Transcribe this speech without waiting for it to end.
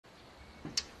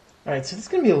Alright, so this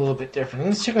is going to be a little bit different.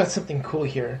 Let's check out something cool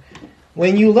here.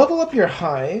 When you level up your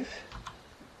hive,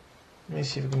 let me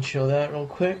see if we can show that real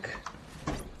quick.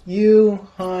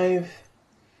 Hive.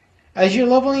 As you're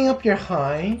leveling up your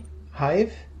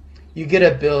hive, you get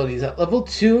abilities. At level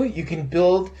 2, you can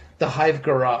build the hive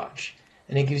garage,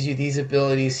 and it gives you these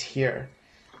abilities here.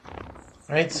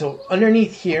 Alright, so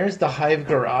underneath here is the hive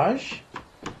garage,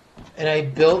 and I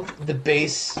built the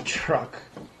base truck.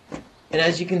 And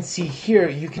as you can see here,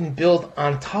 you can build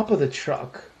on top of the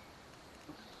truck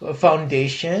a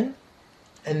foundation,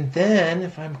 and then,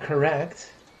 if I'm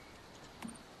correct,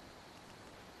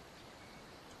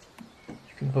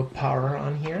 you can put power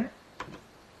on here.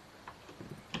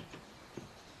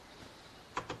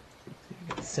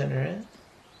 You can center it.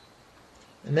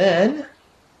 And then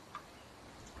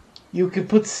you can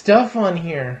put stuff on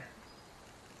here.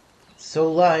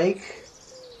 So like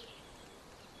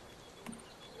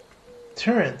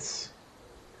turrets.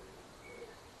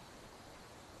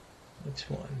 Which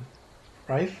one?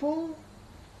 Rifle?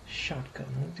 Shotgun.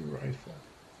 We'll do rifle.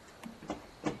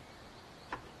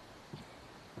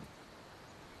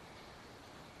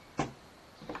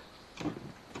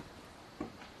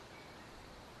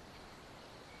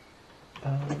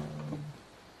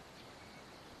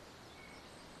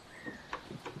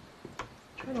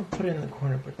 Trying to put it in the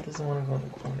corner, but it doesn't want to go in the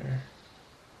corner.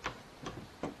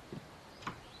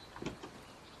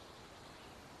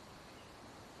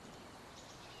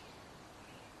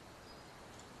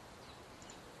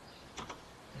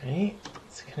 Right,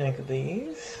 let's connect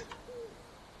these.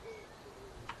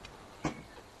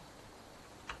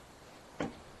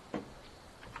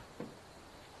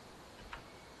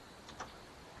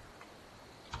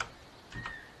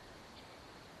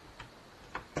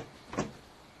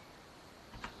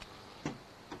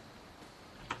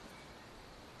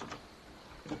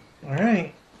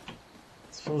 Alright,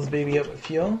 let's fill this baby up with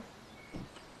fuel.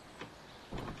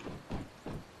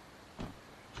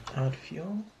 Add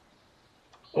fuel.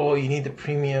 Oh, you need the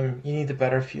premium, you need the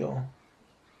better fuel.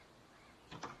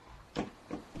 And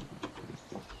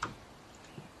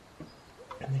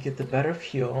to get the better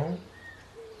fuel,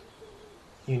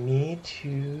 you need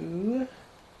to...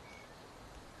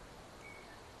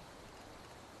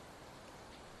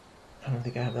 I don't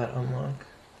think I have that unlocked.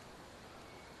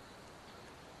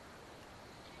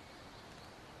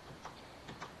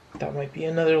 That might be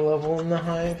another level in the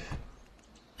hive.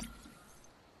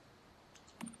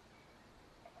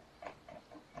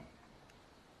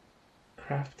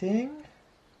 Crafting.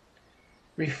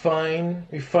 Refine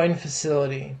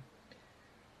facility.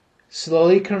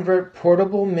 Slowly convert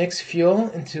portable mixed fuel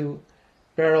into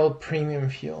barrel premium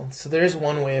fuel. So there's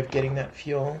one way of getting that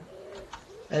fuel.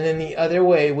 And then the other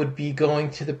way would be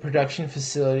going to the production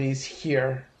facilities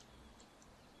here.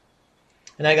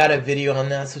 And I got a video on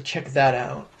that, so check that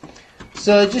out.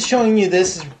 So just showing you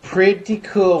this is pretty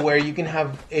cool, where you can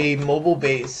have a mobile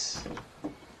base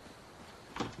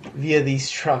via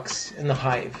these trucks in the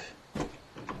hive.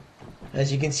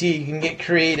 As you can see, you can get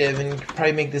creative and you can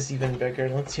probably make this even bigger.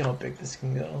 Let's see how big this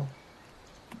can go.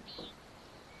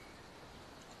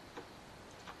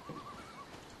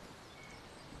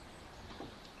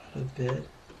 A bit.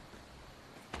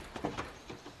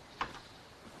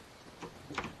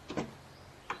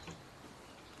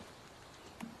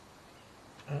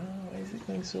 Why is it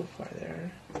going so far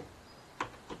there?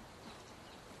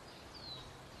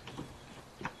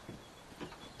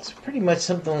 It's pretty much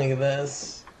something like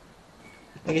this.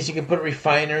 I guess you can put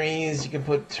refineries, you can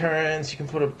put turrets, you can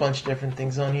put a bunch of different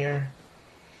things on here.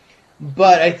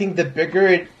 But I think the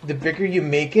bigger you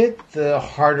make it, the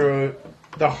harder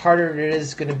it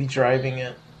is going to be driving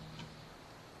it.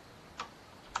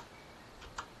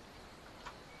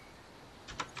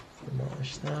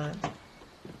 Demolish that.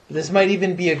 This might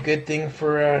even be a good thing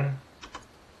for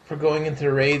going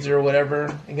into raids or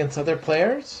whatever against other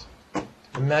players.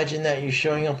 Imagine that you're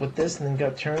showing up with this and then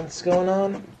got turrets going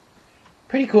on.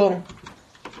 Pretty cool.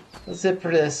 That's it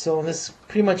for this. So this is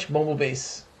pretty much mobile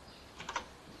base.